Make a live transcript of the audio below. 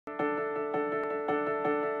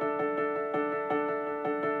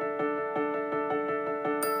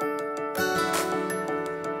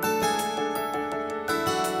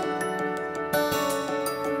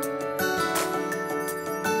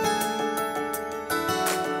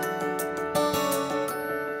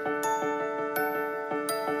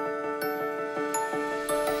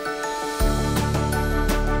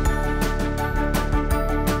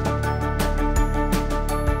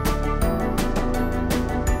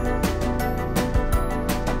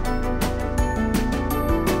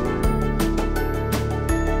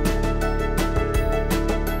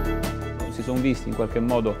visti in qualche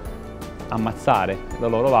modo ammazzare le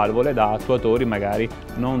loro valvole da attuatori magari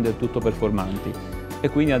non del tutto performanti. E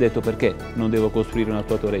quindi ha detto: perché non devo costruire un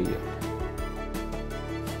attuatore io?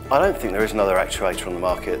 I don't think there is another actuator on the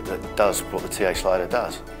market that does what the TA slider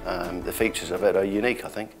does. The features of it are unique, I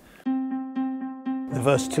think. The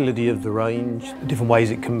versatility of the range, the different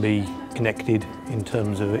ways it can be connected in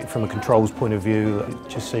terms of it from a controls point of view, it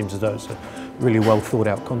just seems as though it's a really well thought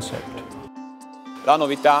out concept. La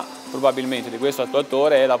novità probabilmente di questo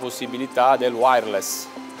attuatore è la possibilità del wireless,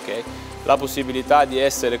 okay? La possibilità di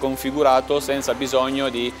essere configurato senza bisogno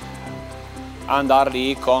di andare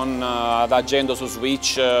lì agendo su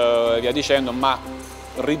switch e via dicendo, ma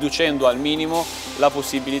riducendo al minimo la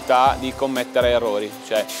possibilità di commettere errori,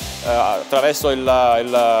 cioè attraverso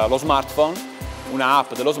lo smartphone, una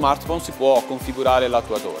app dello smartphone, si può configurare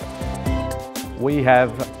l'attuatore. We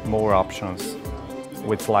have more options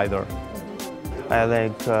with slider. I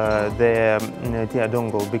like the TIA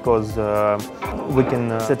dongle because we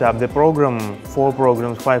can set up the program, 4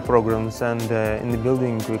 programs, 5 programs, and in the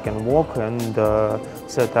building we can walk and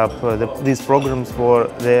set up these programs for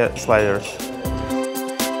the sliders.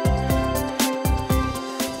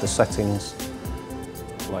 The settings,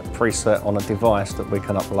 like preset on a device that we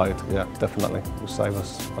can upload, yeah, definitely will save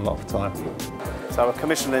us a lot of time. So a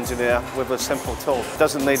commissioned engineer with a simple tool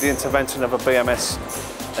doesn't need the intervention of a BMS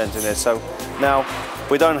engineer. So now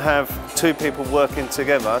we don't have 2 people working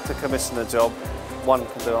together to commission a job. One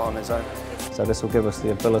can do it on his own. So this will give us the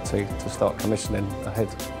ability to start commissioning ahead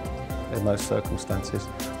in those circumstances,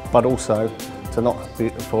 but also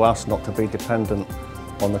for us not to be dependent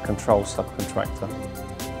on the control subcontractor.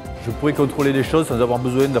 Je pourrais contrôler les choses sans avoir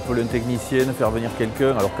besoin d'appeler un technicien, faire venir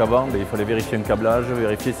quelqu'un, alors qu'avant, il fallait vérifier un câblage,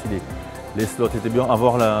 vérifier si les slots étaient bien,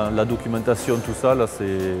 avoir la documentation, tout ça, là,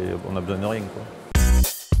 on n'a besoin de rien, quoi.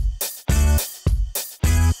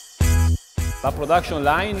 La production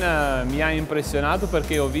line mi ha impressionato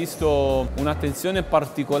perché ho visto un'attenzione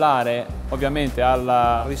particolare ovviamente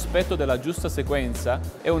al rispetto della giusta sequenza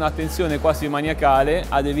e un'attenzione quasi maniacale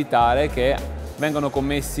ad evitare che vengano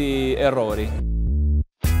commessi errori.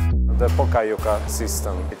 The Pokayoka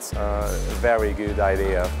system, it's a very good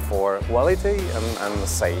idea for quality and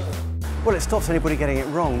safe. Well, it stops anybody getting it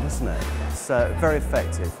wrong, doesn't it? It's very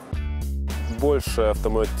effective. Больше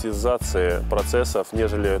автоматизации процессов,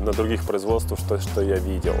 нежели на других производствах, что я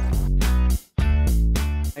видел.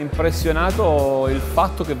 È impressionato il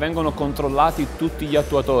fatto che vengono controllati tutti gli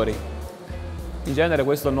attuatori. In genere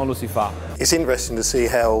questo non lo si fa. It's interesting to see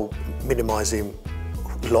how minimizing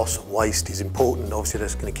loss and waste is important. Obviously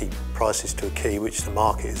that's going to keep prices to a key, which the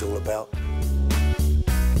market is all about.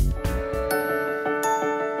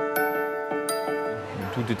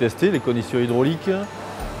 Tout est testé, les conditions hydrauliques,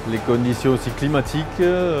 les conditions aussi climatiques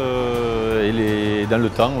et dans le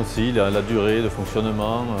temps aussi, la durée de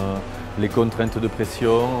fonctionnement, les contraintes de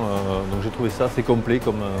pression. Donc j'ai trouvé ça assez complet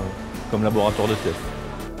comme laboratoire de test.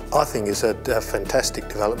 I think it's a fantastic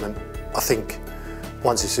development. I think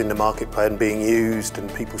once it's in the marketplace and being used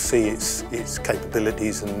and people see its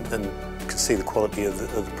capabilities and can see the quality of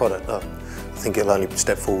the product, I think it'll only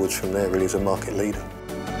step forwards from there really as a market leader.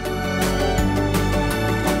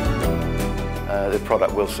 The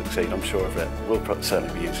product will succeed, I'm sure of it. We'll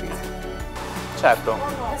certainly be using it. Certo.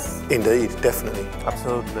 Indeed, definitely.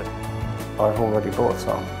 Absolutely. I've already bought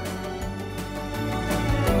some.